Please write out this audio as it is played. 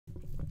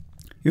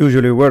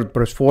Usually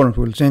WordPress forms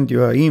will send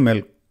you an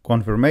email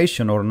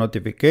confirmation or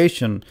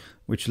notification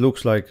which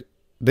looks like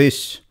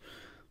this.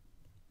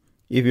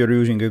 If you're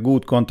using a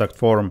good contact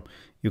form,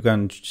 you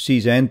can see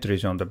the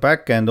entries on the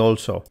back end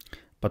also.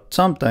 But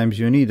sometimes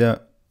you need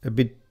a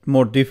bit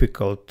more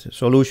difficult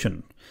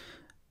solution.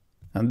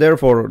 And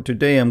therefore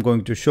today I'm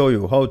going to show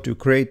you how to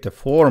create a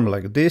form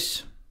like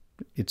this.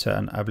 It's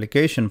an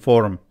application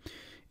form.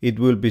 It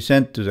will be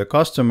sent to the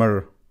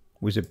customer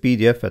with a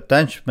PDF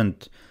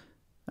attachment,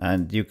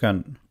 and you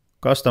can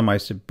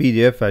customize the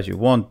PDF as you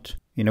want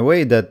in a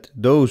way that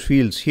those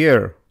fields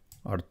here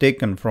are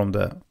taken from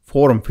the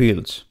form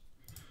fields.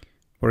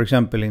 For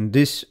example, in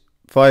this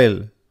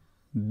file,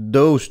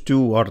 those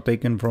two are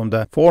taken from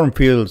the form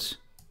fields,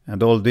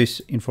 and all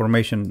this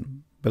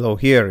information below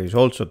here is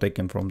also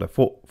taken from the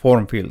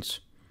form fields.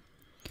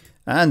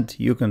 And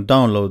you can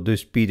download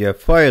this PDF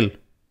file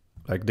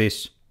like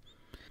this.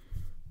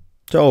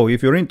 So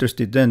if you're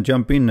interested, then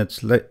jump in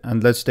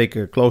and let's take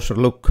a closer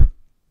look.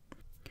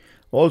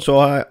 Also,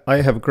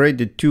 I have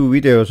created 2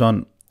 videos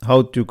on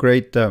how to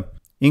create the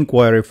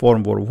inquiry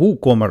form for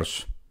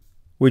WooCommerce,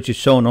 which is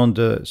shown on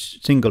the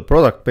single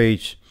product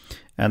page.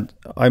 And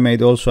I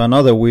made also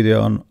another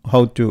video on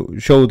how to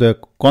show the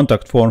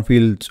contact form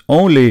fields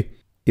only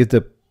if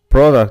the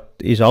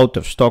product is out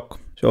of stock.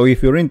 So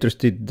if you're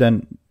interested,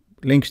 then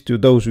links to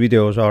those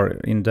videos are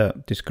in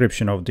the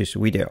description of this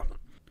video.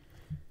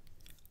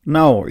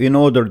 Now, in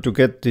order to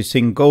get this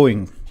thing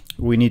going,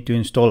 we need to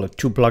install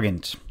 2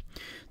 plugins.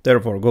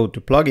 Therefore, go to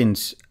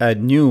plugins,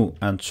 add new,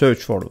 and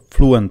search for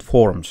Fluent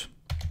Forms.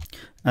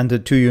 And the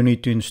 2 you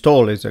need to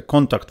install is a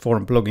contact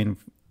form plugin,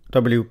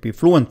 WP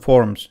Fluent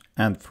Forms,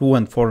 and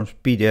Fluent Forms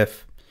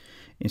PDF.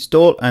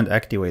 Install and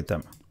activate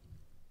them.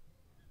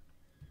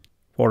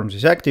 Forms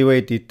is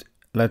activated.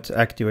 Let's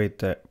activate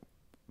the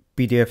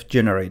PDF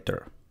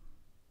generator.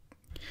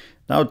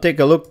 Now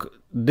take a look.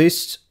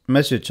 This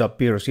message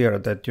appears here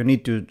that you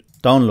need to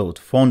download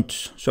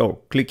fonts.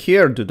 So click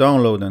here to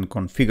download and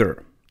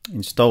configure.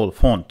 Install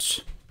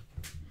fonts.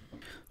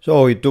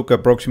 So it took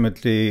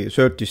approximately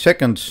 30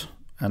 seconds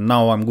and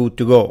now I'm good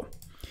to go.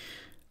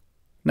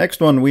 Next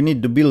one, we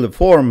need to build a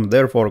form.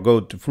 Therefore go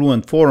to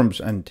Fluent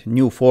Forms and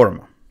new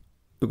form.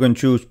 You can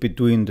choose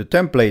between the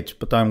templates,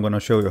 but I'm going to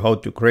show you how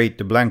to create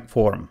the blank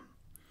form.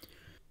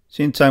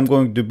 Since I'm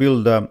going to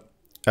build an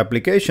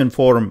application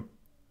form,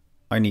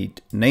 I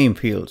need name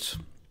fields.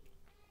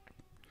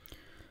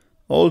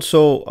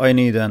 Also, I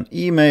need an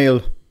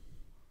email,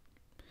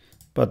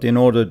 but in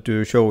order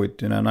to show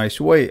it in a nice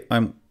way,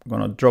 I'm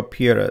gonna drop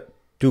here a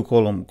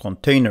 2-column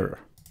container.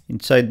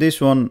 Inside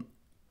this one,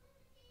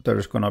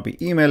 there's gonna be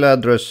email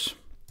address,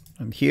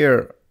 and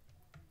here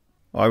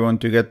I want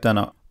to get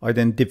an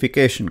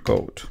identification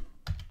code.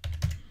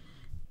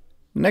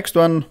 Next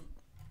one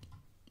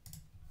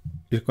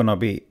is gonna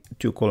be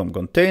 2-column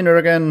container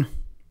again.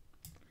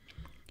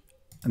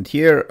 And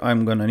here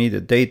I'm gonna need a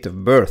date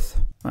of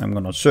birth. I'm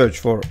gonna search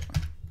for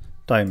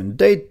time and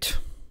date.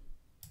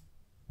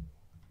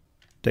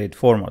 Date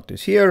format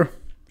is here.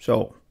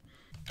 So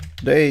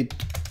date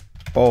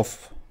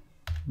of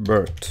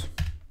birth.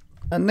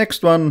 And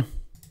next one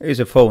is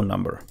a phone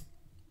number.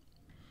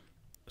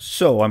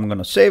 So I'm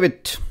gonna save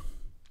it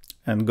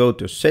and go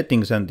to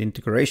settings and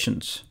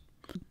integrations.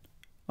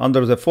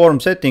 Under the form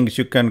settings,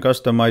 you can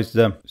customize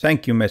the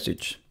thank you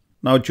message.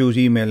 Now choose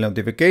email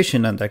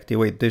notification and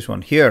activate this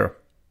one here.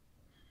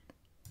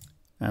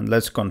 And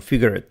let's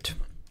configure it.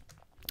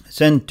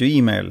 Send to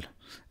email.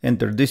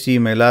 Enter this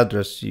email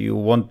address you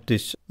want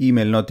this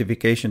email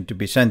notification to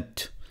be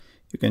sent.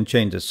 You can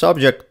change the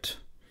subject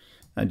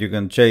and you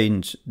can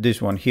change this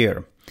one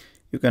here.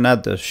 You can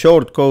add the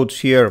short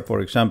codes here, for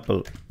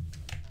example,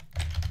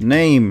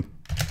 name,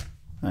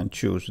 and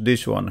choose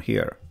this one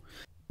here.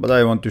 But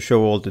I want to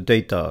show all the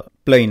data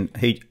plain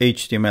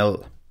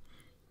HTML.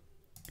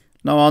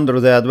 Now under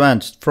the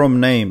advanced,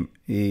 from name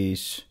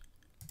is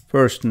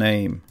first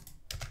name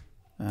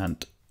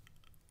and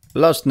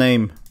last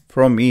name.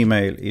 From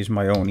email is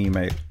my own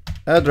email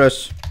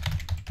address.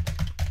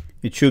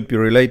 It should be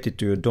related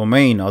to a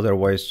domain,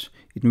 otherwise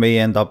it may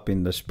end up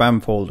in the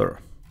spam folder.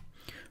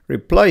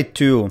 Reply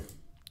to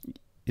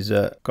is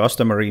a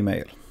customer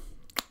email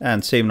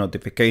and save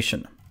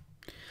notification.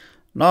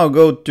 Now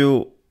go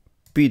to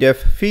PDF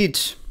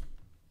feeds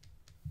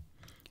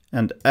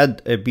and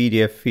add a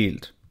PDF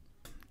field.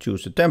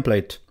 Choose a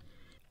template.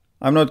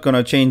 I'm not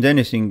gonna change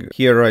anything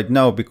here right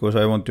now because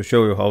I want to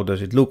show you how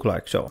does it look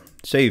like. So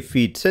save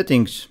feed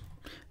settings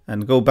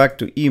and go back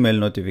to email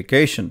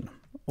notification.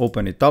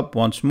 Open it up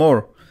once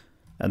more.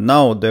 And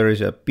now there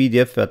is a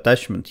PDF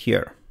attachment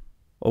here.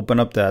 Open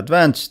up the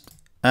advanced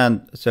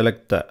and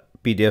select the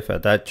PDF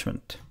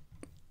attachment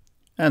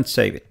and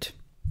save it.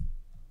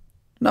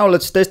 Now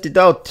let's test it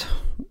out.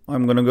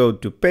 I'm gonna go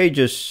to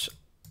pages,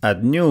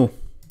 add new,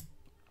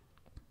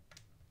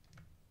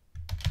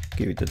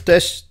 give it a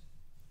test,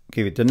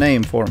 give it a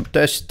name, form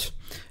test.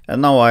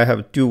 And now I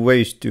have 2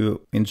 ways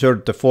to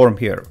insert the form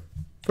here.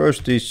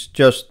 First is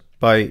just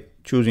by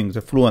choosing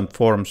the Fluent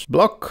Forms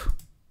block,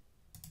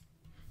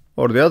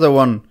 or the other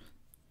one,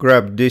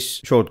 grab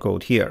this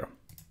shortcode here.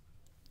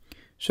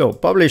 So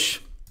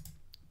publish.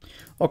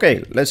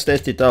 Okay, let's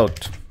test it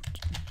out.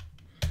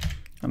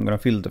 I'm gonna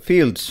fill the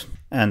fields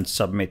and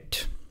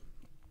submit.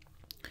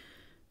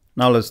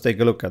 Now let's take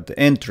a look at the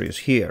entries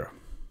here.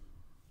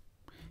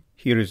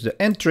 Here is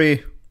the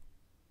entry,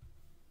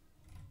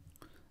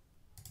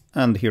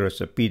 and here is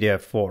a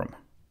PDF form.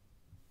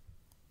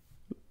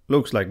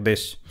 Looks like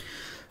this.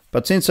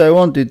 But since I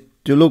want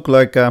it to look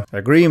like an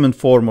agreement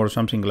form or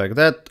something like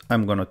that,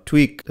 I'm gonna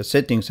tweak the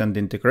settings and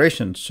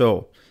integration.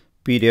 So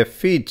PDF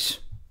feeds,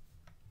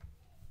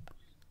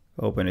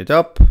 open it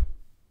up,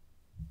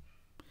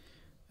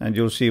 and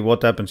you'll see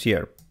what happens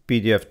here.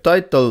 PDF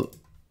title,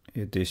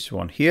 it is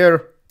one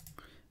here,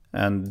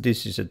 and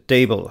this is a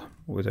table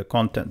with a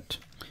content.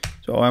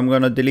 So I'm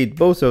gonna delete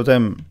both of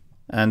them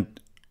and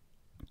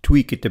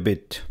tweak it a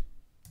bit.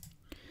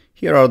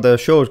 Here are the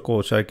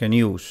shortcodes I can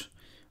use.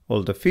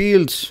 All the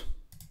fields,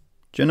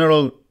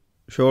 general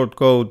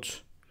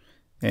shortcodes,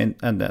 and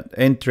then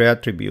entry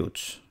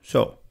attributes.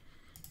 So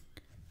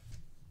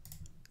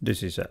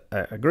this is an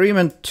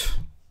agreement.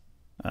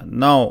 And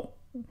now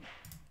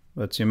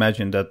let's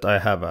imagine that I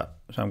have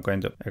some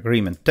kind of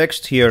agreement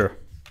text here,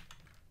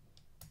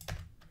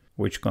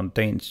 which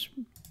contains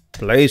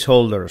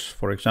placeholders.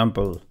 For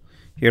example,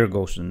 here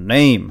goes the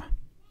name.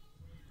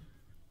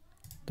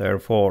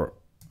 Therefore,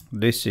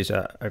 this is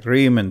an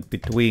agreement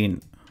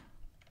between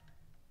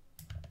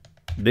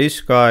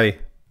this guy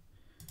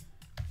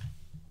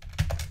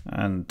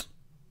and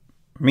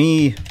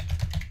me.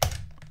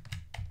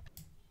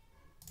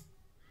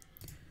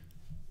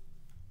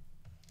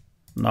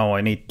 Now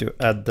I need to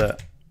add the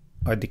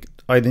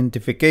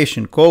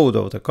identification code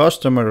of the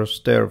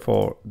customers.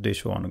 Therefore,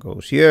 this one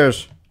goes here.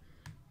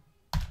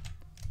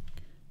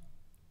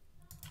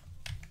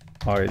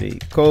 ID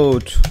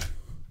code.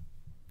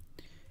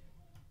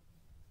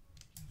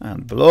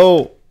 And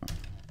below,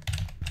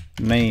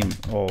 name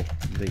of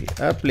the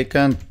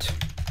applicant.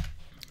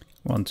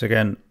 Once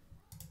again,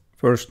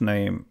 first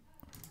name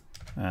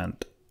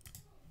and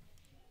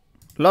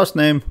last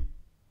name.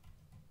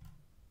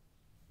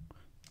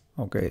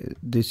 Okay,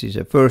 this is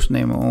a first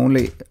name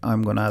only.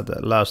 I'm gonna add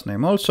the last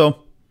name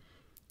also.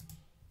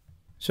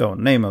 So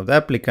name of the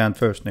applicant,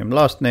 first name,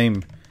 last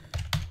name,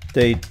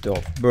 date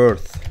of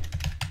birth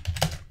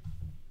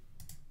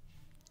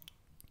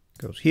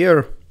goes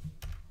here.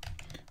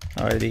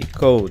 ID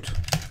code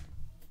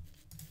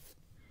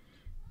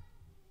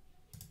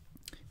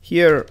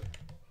here,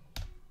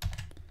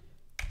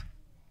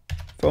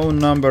 phone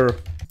number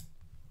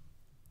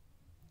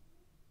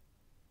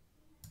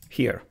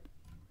here.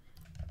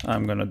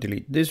 I'm gonna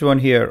delete this one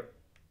here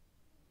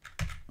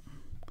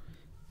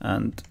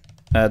and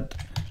add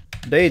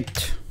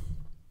date.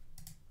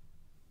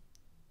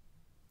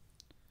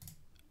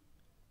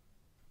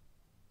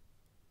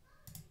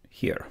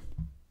 Here.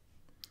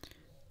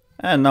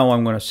 And now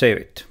I'm gonna save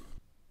it.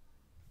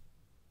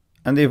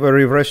 And if I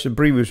refresh the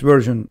previous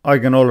version, I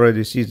can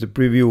already see the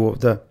preview of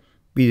the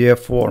PDF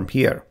form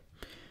here.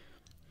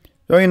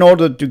 So in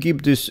order to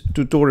keep this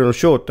tutorial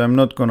short, I'm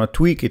not gonna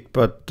tweak it,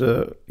 but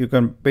you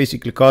can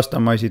basically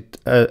customize it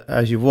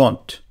as you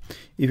want.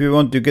 If you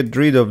want to get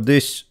rid of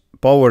this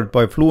powered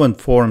by Fluent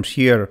forms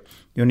here,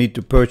 you need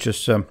to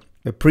purchase a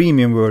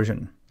premium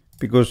version,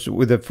 because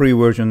with the free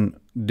version,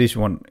 this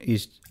one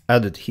is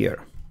added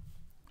here.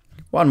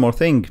 One more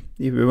thing,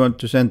 if you want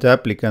to send the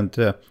applicant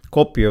a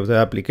copy of the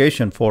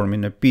application form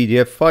in a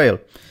PDF file,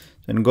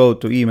 then go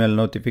to email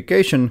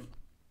notification,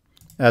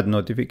 add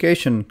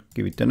notification,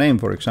 give it a name,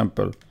 for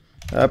example,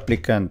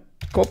 applicant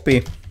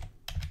copy,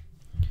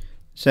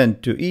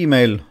 send to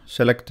email,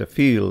 select the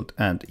field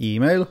and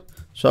email,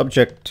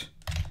 subject,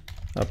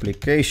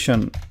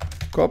 application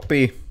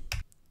copy,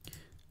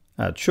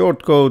 add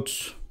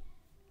shortcodes,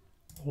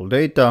 all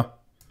data.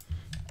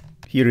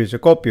 Here is a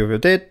copy of your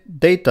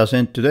data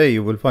sent today.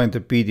 You will find the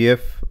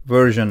PDF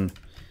version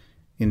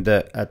in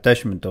the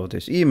attachment of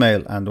this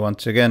email. And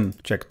once again,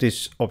 check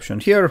this option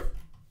here.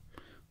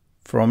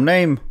 From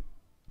name,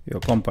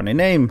 your company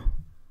name.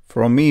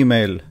 From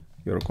email,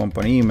 your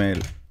company email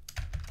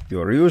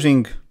you are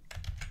using.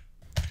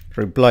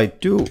 Reply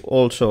to,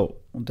 also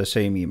the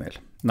same email.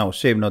 Now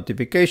save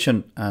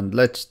notification and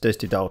let's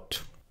test it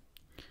out.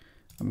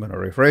 I'm gonna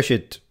refresh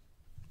it.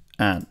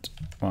 And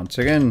once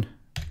again,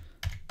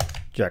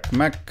 Jack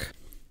Mac.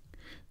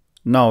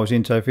 Now,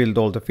 since I filled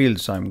all the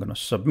fields, I'm gonna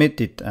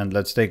submit it and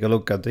let's take a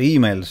look at the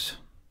emails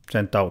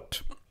sent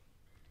out.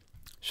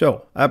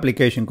 So,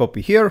 application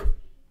copy here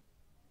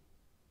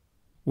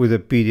with a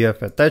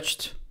PDF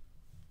attached.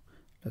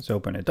 Let's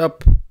open it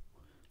up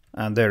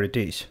and there it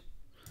is.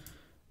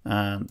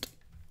 And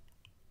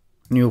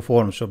new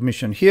form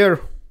submission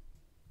here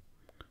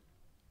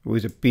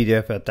with a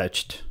PDF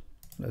attached.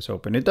 Let's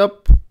open it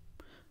up,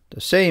 the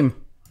same,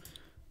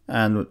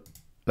 and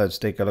let's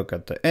take a look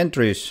at the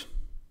entries.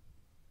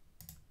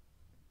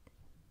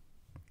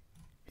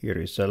 Here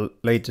is the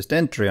latest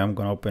entry. I'm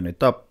going to open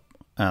it up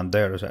and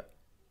there's a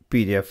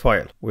PDF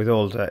file with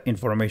all the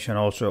information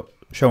also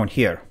shown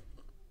here.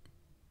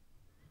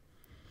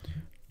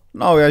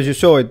 Now, as you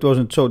saw, it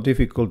wasn't so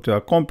difficult to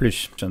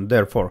accomplish, and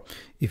therefore,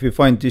 if you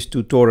find this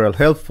tutorial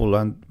helpful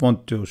and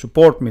want to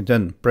support me,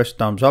 then press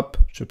thumbs up,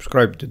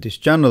 subscribe to this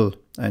channel,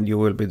 and you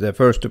will be the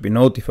first to be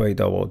notified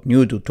about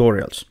new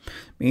tutorials.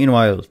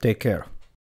 Meanwhile, take care.